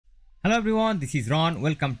Hello everyone, this is Ron.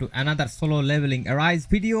 Welcome to another Solo Leveling Arise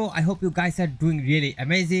video. I hope you guys are doing really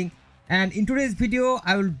amazing. And in today's video,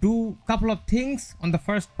 I will do a couple of things. On the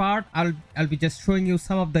first part, I'll be just showing you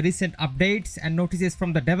some of the recent updates and notices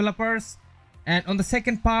from the developers. And on the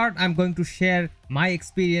second part, I'm going to share my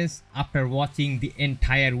experience after watching the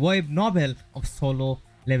entire web novel of Solo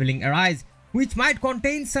Leveling Arise, which might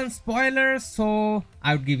contain some spoilers, so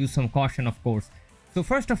I would give you some caution, of course. So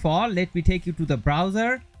first of all, let me take you to the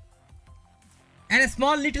browser. And a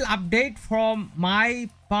small little update from my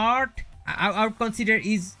part, I would consider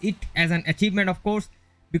it as an achievement, of course,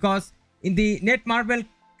 because in the Netmarble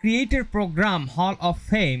Creator Program Hall of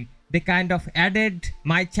Fame, they kind of added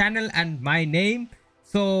my channel and my name.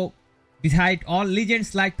 So beside all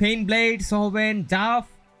legends like Painblade, Sohoven, Jaff,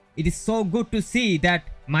 it is so good to see that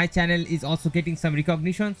my channel is also getting some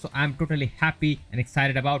recognition. So I'm totally happy and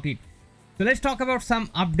excited about it. So let's talk about some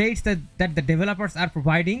updates that the developers are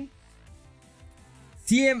providing.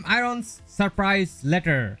 CM Iron's surprise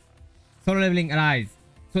letter, Solo Leveling Arise.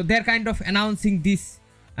 So they're kind of announcing this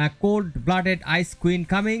cold-blooded Ice Queen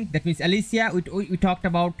coming. That means Alicia. We talked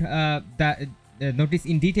about the notice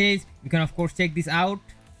in details. You can of course check this out.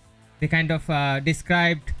 They kind of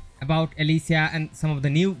described about Alicia and some of the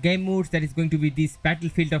new game modes. That is going to be this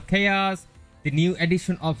Battlefield of Chaos, the new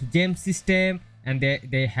edition of Gem system, and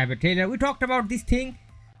they have a trailer. We talked about this thing.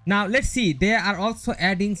 Now let's see. They are also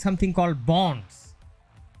adding something called bonds.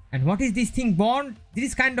 And what is this thing bond? This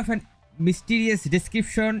is kind of a mysterious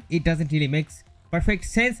description. It doesn't really make perfect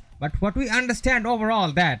sense. But what we understand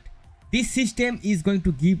overall that this system is going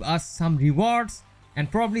to give us some rewards.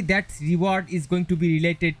 And probably that reward is going to be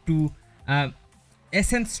related to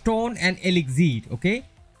Essence Stone and Elixir. Okay.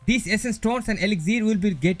 These Essence Stones and Elixir will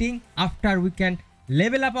be getting after we can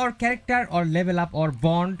level up our character or level up our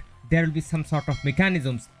bond. There will be some sort of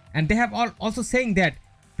mechanisms. And they have also saying that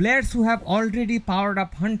players who have already powered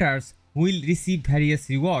up hunters will receive various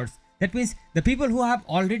rewards. That means the people who have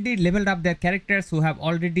already leveled up their characters, who have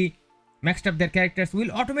already maxed up their characters, will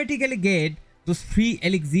automatically get those free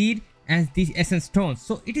elixir and these essence stones.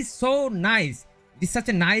 So it is so nice. It is such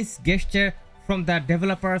a nice gesture from the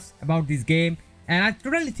developers about this game. And I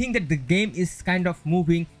totally think that the game is kind of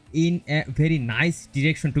moving in a very nice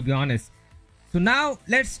direction, to be honest. So now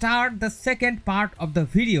let's start the second part of the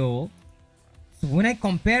video. So when I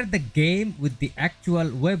compare the game with the actual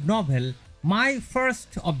web novel, my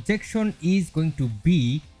first objection is going to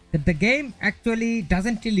be that the game actually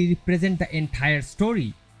doesn't really represent the entire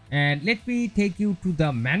story. And let me take you to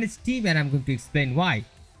the managed team and I'm going to explain why.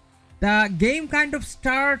 The game kind of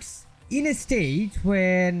starts in a stage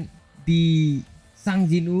when the Sang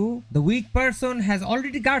Jin-woo, the weak person, has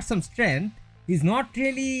already got some strength. He's not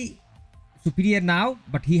really superior now,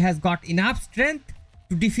 but he has got enough strength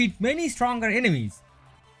to defeat many stronger enemies.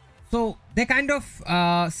 So they kind of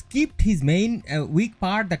skipped his main weak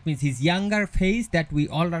part. That means his younger phase that we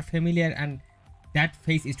all are familiar, and that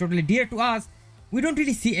phase is totally dear to us. We don't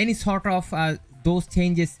really see any sort of those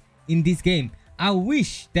changes in this game. I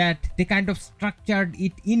wish that they kind of structured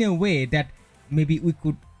it in a way that maybe we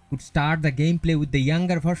could start the gameplay with the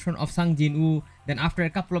younger version of Sang Jin-woo. Then after a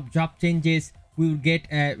couple of job changes, we will get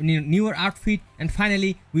a newer outfit, and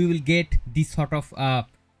finally we will get this sort of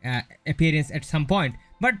appearance at some point.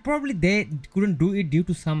 But probably they couldn't do it due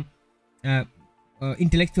to some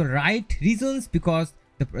intellectual right reasons, because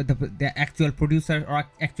the actual producer or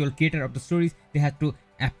actual creator of the stories, they had to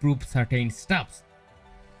approve certain stuffs.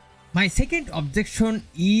 My second objection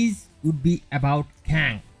would be about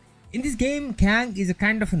Kang. In this game, Kang is a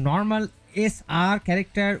kind of a normal SR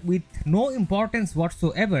character with no importance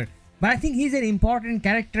whatsoever. But I think he's an important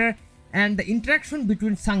character, and the interaction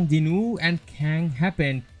between Sang Jin-woo and Kang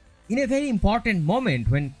happened in a very important moment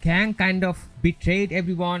when Kang kind of betrayed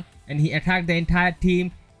everyone and he attacked the entire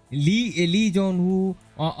team. Lee Jong-woo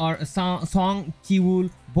or Song Chi-woo,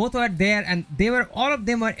 both were there, and all of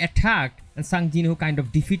them were attacked, and Sang Jin-woo kind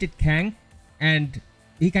of defeated Kang and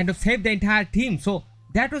he kind of saved the entire team. So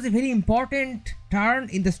that was a very important turn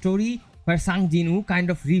in the story where Sang Jin-woo kind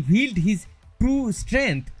of revealed his true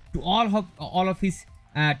strength to all of his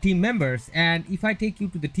team members. And if I take you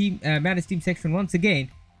to the team managed team section once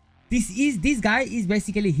again, this guy is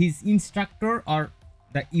basically his instructor or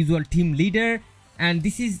the usual team leader, and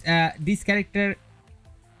this is this character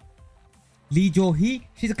Lee Jo-hee.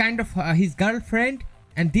 She's a kind of his girlfriend,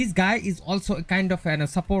 and this guy is also a kind of a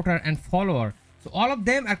supporter and follower. So all of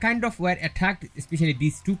them are kind of were attacked, especially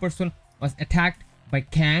these two person was attacked by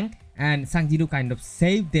Kang, and Sang Jin-woo kind of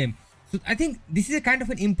saved them. So I think this is a kind of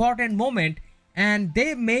an important moment, and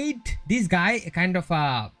they made this guy a kind of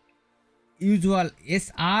a usual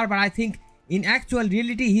SR, but I think in actual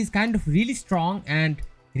reality he's kind of really strong and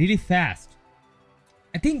really fast.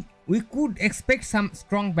 I think we could expect some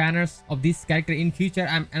strong banners of this character in future.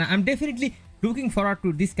 I'm definitely looking forward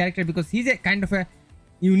to this character because he's a kind of a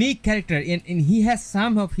unique character and he has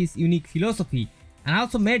some of his unique philosophy. And I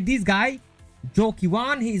also met this guy Joe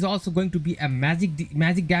Kiwan. He is also going to be a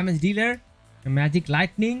magic damage dealer, a magic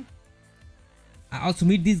lightning. I also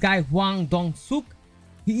meet this guy Hwang Dong Suk.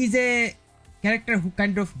 He is a character who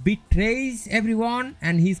kind of betrays everyone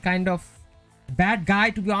and he's kind of bad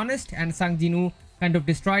guy, to be honest, and Sang Jin-woo kind of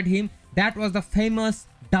destroyed him. That was the famous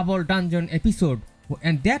double dungeon episode,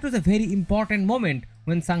 and that was a very important moment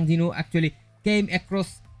when Sang Jin-woo actually came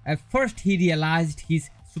across first he realized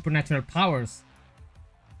his supernatural powers.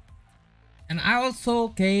 And I also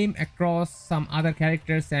came across some other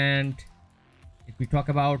characters, and if we talk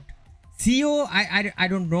about CEO, I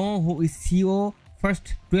don't know who is CEO.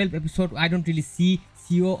 First 12 episode I don't really see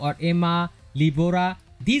CEO or Emma, Libora.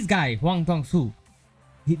 This guy Hwang Dong Suk,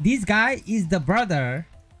 this guy is the brother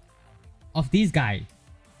of this guy,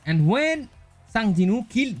 and when Sang Jin-woo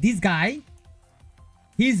killed this guy,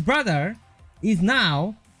 his brother is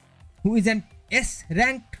now who is an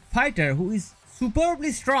S-ranked fighter who is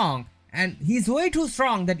superbly strong, and he's way too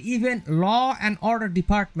strong that even law and order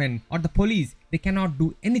department or the police, they cannot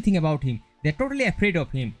do anything about him. They're totally afraid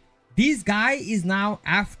of him. This guy is now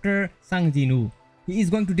after Sang Jin-woo. He is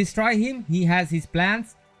going to destroy him. He has his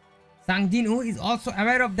plans. Sang Jin-woo is also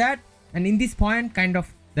aware of that, and in this point kind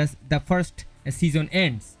of the first season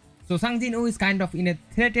ends. So Sang Jin-woo is kind of in a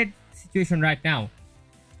threatened situation right now.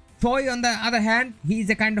 Choi on the other hand, he is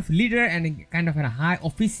a kind of leader and kind of a high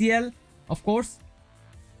official, of course.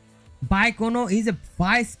 Baek Ono is a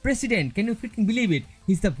vice president. Can you freaking believe it?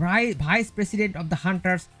 He's the vice president of the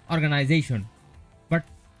Hunters organization. But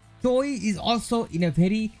Choi is also in a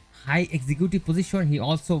very high executive position. He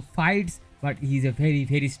also fights, but he's a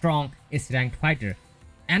very strong S-ranked fighter.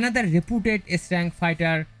 Another reputed S-ranked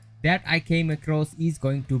fighter that I came across is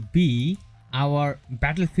going to be our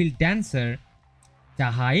battlefield dancer Cha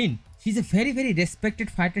Ha-in. She's a very respected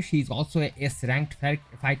fighter. She is also a S-ranked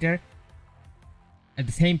fighter. At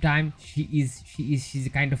the same time, she's a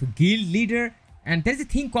kind of a guild leader, and there's a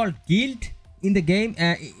thing called guild in the game,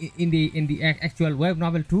 in the actual web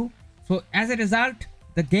novel too. So as a result,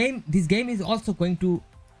 this game is also going to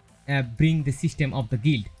bring the system of the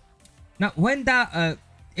guild. Now when the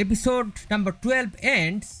episode number 12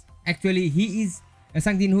 ends, actually he is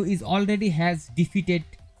Sang Jin-woo is already has defeated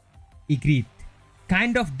Ygritte,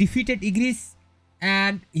 kind of defeated Ygritte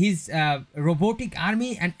and his robotic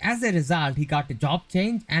army, and as a result he got a job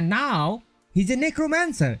change, and now he's a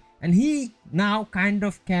necromancer, and he now kind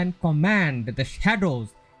of can command the shadows.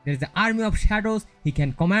 There's the army of shadows. He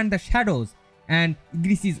can command the shadows, and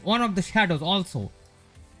Ygritte is one of the shadows also.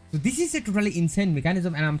 So this is a totally insane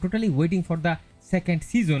mechanism, and I'm totally waiting for the second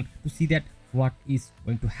season to see that what is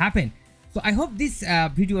going to happen. So I hope this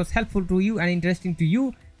video was helpful to you and interesting to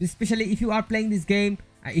you, especially if you are playing this game.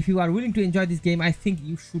 If you are willing to enjoy this game, I think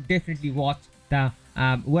you should definitely watch the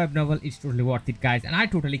web novel. It's totally worth it, guys, and I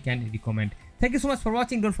totally can recommend. Thank you so much for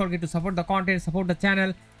watching. Don't forget to support the content, support the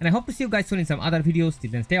channel, and I hope to see you guys soon in some other videos.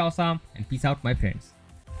 Till then, stay awesome and peace out, my friends.